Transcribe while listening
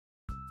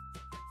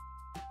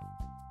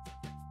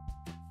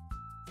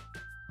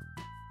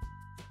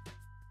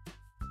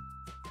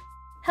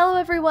Hello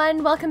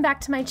everyone, welcome back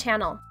to my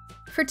channel.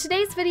 For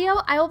today's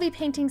video, I will be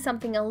painting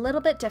something a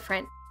little bit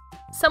different.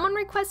 Someone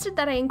requested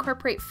that I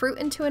incorporate fruit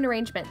into an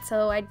arrangement,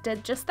 so I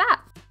did just that.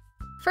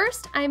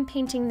 First, I'm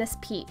painting this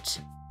peach.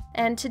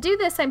 And to do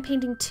this, I'm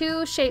painting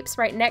two shapes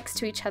right next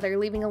to each other,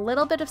 leaving a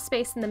little bit of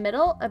space in the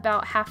middle,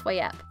 about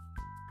halfway up.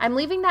 I'm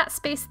leaving that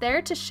space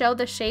there to show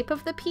the shape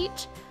of the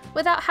peach,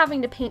 without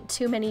having to paint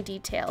too many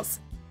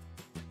details.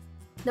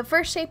 The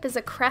first shape is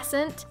a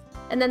crescent,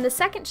 and then the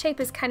second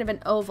shape is kind of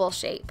an oval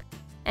shape.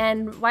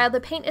 And while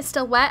the paint is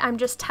still wet, I'm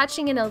just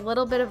touching in a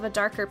little bit of a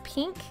darker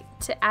pink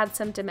to add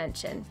some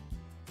dimension.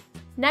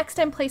 Next,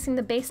 I'm placing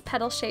the base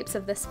petal shapes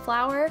of this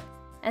flower,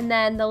 and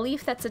then the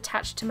leaf that's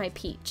attached to my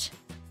peach.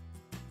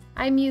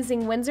 I'm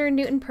using Winsor &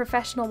 Newton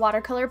Professional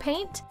Watercolor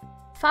Paint,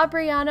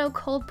 Fabriano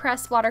Cold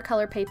Press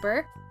Watercolor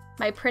Paper,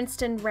 my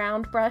Princeton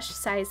Round Brush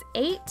size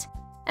 8,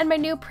 and my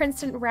new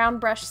Princeton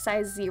Round Brush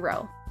size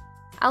 0.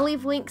 I'll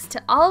leave links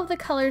to all of the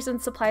colors and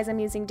supplies I'm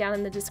using down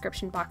in the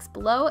description box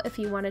below if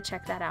you want to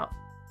check that out.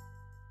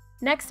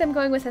 Next, I'm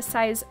going with a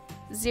size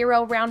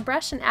 0 round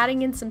brush and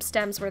adding in some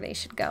stems where they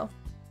should go.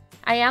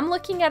 I am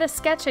looking at a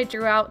sketch I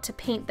drew out to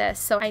paint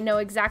this, so I know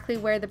exactly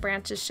where the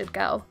branches should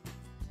go.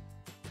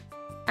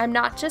 I'm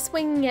not just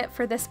winging it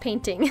for this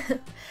painting.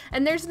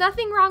 And there's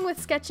nothing wrong with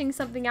sketching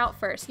something out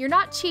first. You're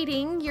not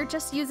cheating, you're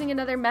just using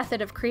another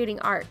method of creating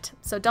art.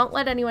 So don't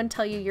let anyone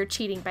tell you you're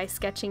cheating by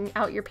sketching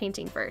out your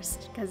painting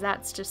first, because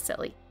that's just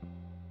silly.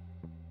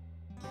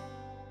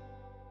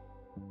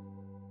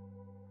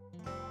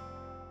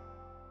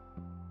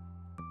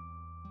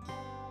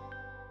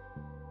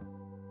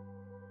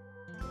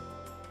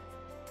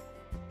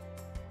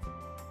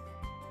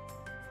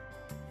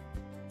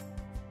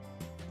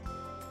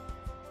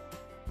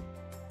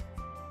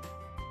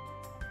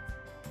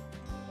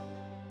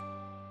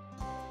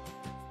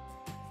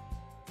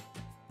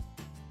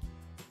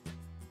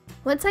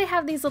 Once I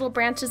have these little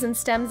branches and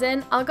stems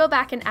in, I'll go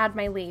back and add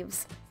my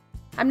leaves.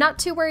 I'm not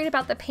too worried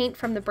about the paint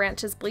from the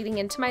branches bleeding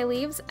into my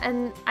leaves,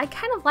 and I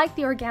kind of like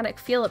the organic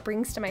feel it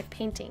brings to my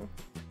painting.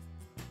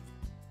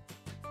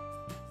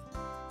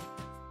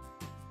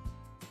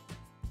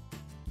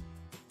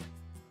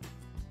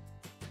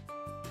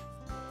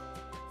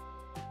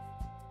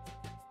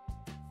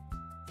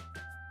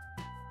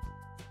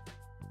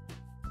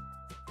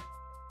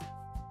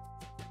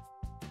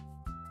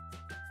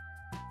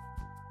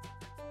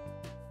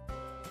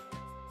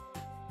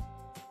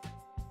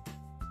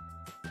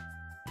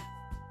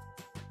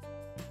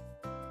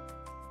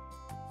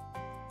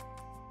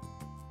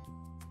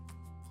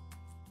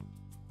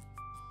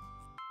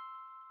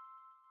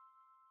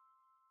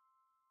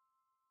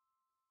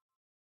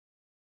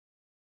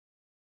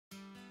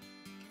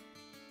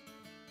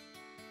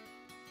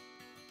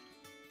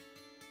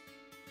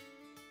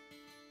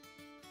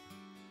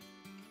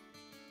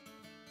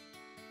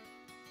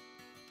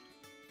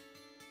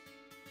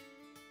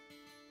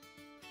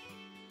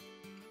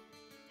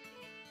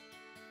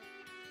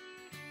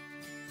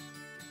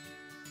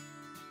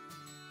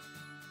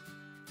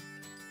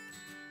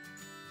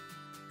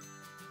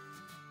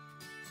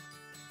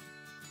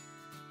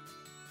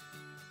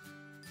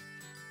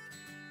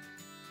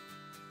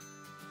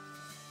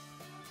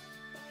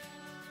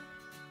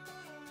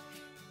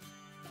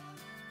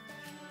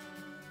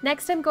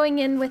 Next, I'm going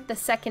in with the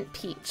second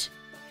peach.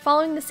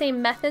 Following the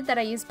same method that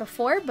I used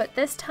before, but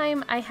this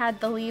time I had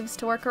the leaves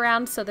to work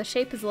around, so the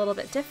shape is a little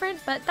bit different,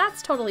 but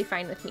that's totally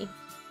fine with me.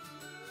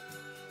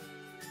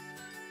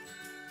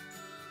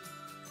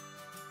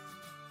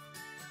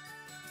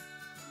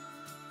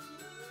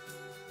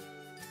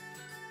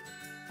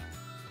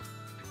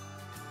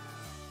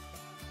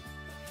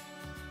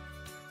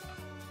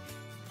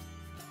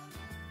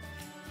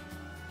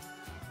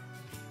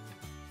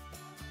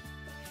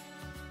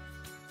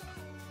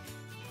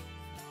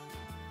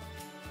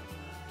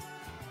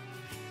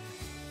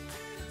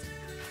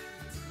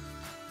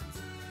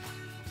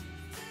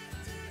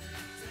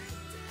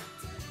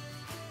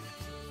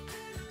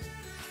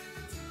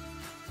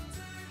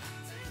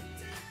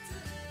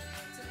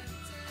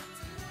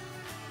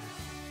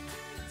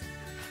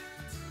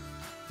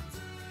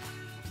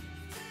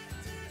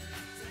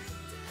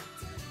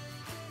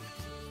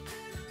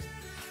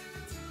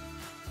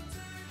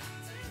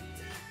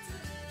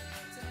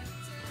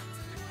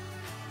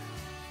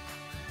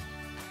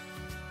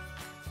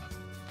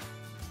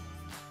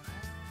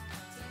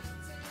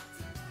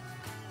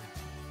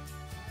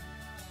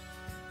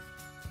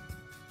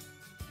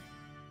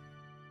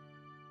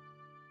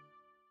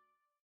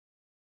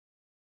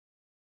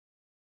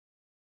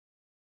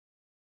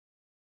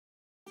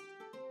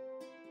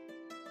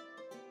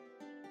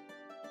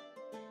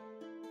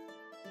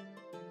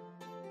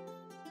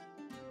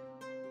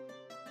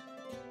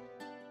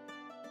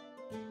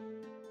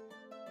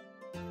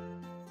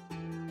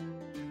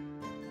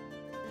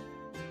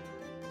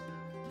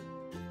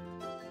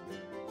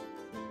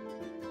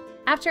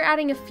 After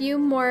adding a few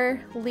more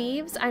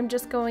leaves, I'm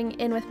just going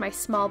in with my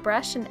small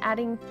brush and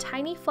adding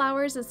tiny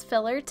flowers as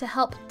filler to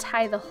help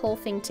tie the whole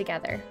thing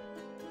together.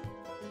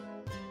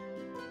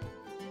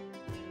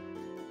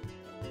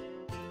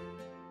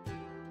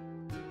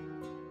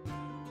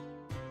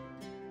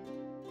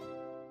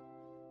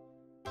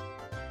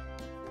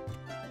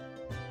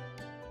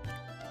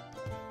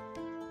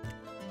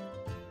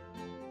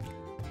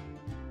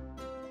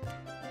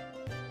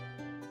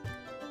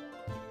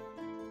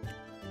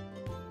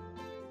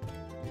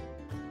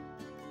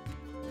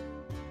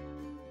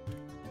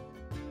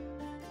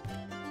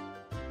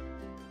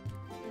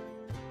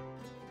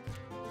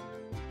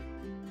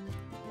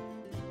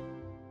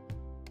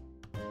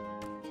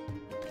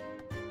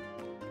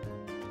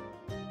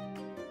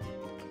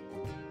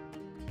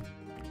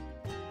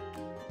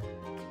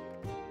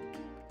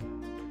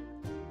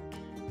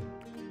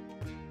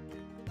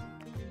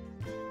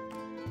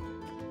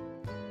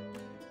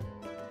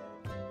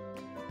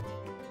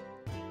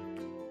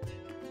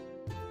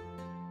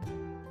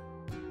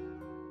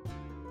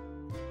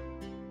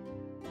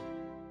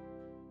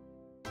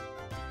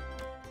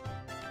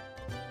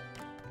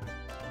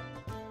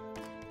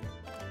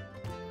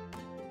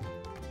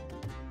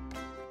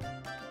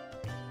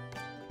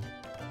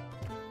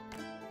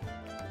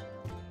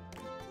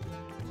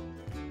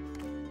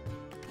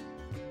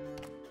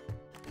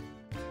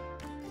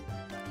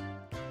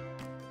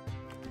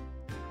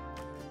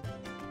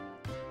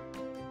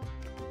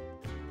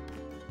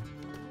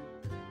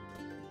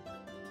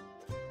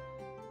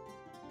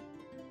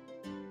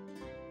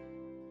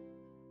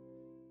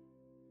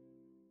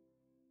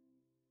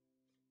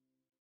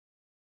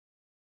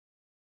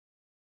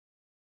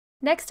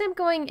 Next, I'm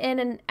going in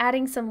and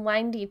adding some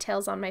line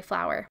details on my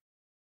flower.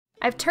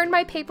 I've turned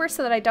my paper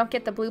so that I don't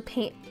get the blue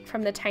paint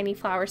from the tiny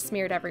flower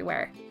smeared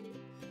everywhere.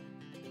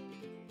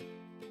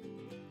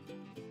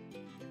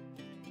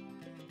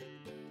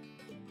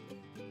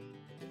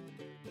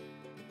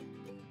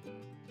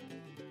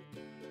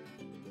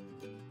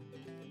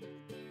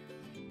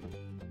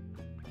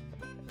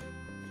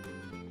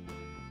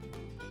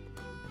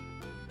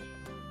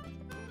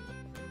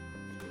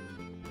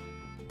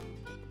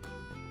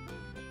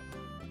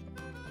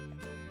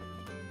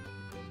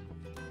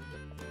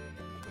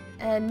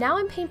 And now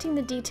I'm painting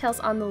the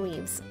details on the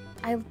leaves.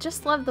 I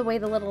just love the way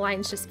the little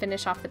lines just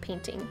finish off the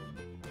painting.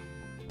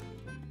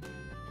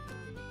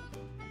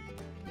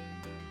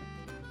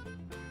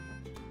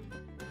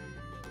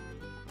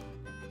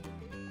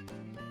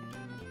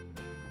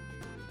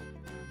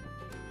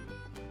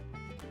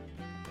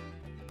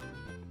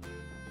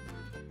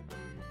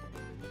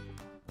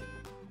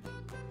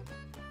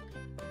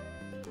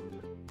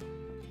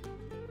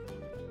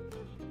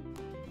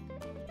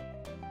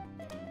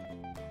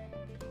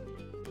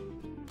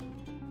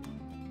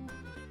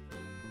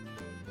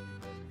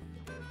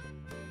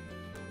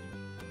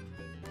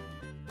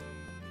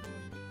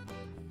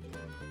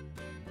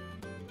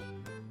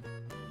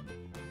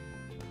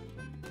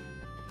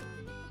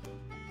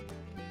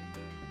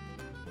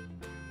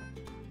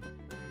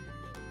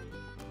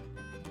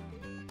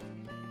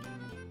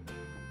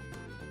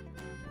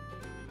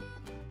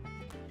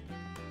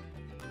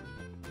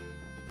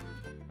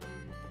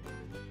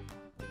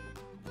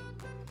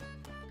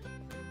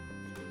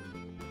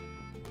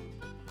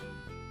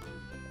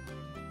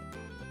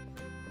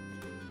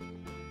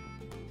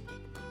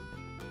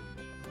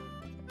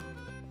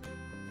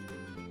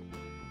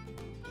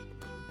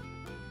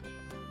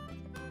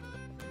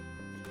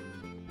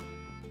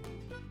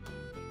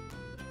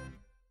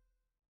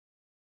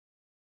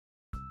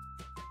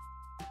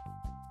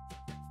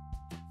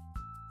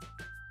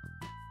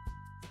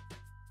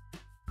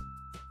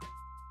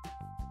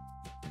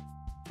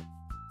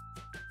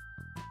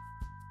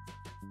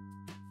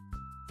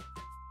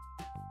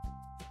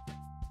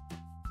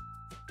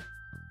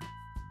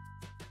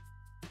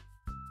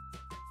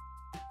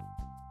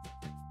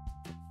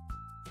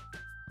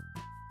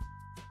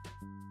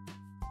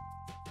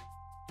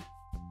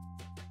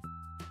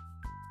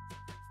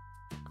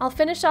 I'll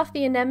finish off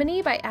the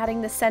anemone by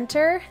adding the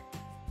center.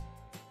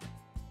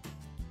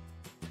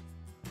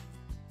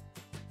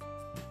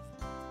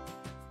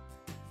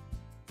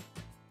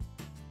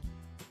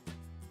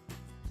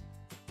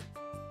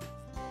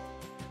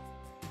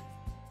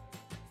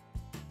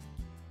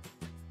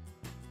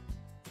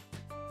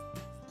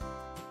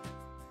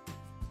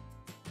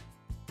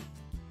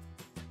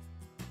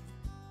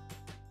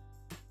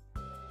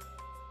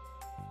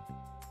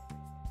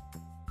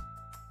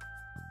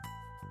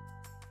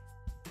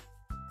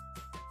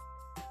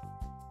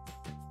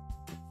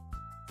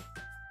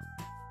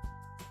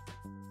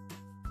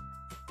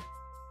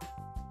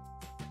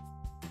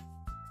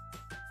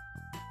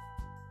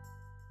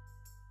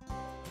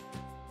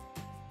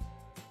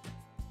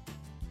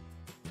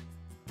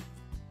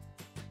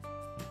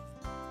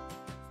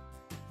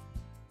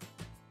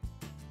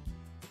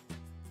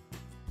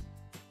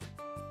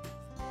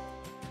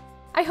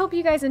 I hope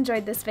you guys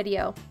enjoyed this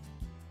video.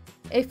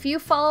 If you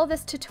follow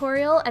this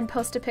tutorial and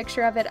post a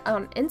picture of it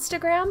on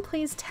Instagram,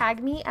 please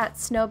tag me at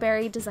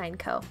Snowberry Design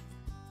Co.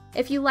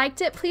 If you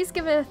liked it, please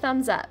give it a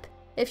thumbs up.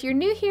 If you're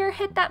new here,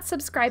 hit that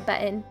subscribe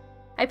button.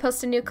 I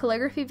post a new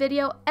calligraphy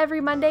video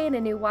every Monday and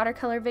a new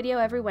watercolor video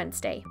every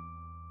Wednesday.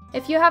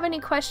 If you have any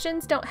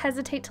questions, don't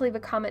hesitate to leave a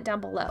comment down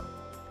below.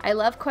 I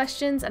love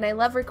questions and I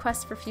love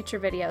requests for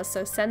future videos,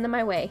 so send them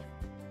my way.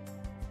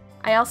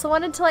 I also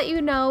wanted to let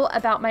you know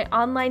about my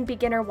online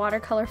beginner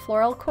watercolor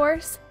floral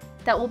course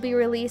that will be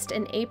released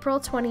in April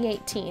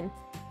 2018.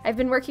 I've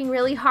been working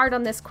really hard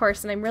on this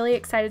course and I'm really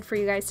excited for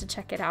you guys to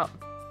check it out.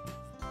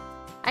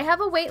 I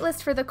have a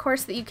waitlist for the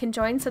course that you can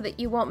join so that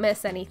you won't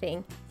miss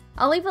anything.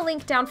 I'll leave a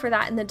link down for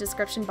that in the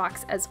description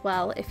box as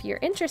well if you're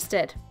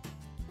interested.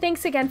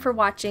 Thanks again for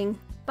watching.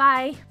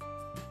 Bye!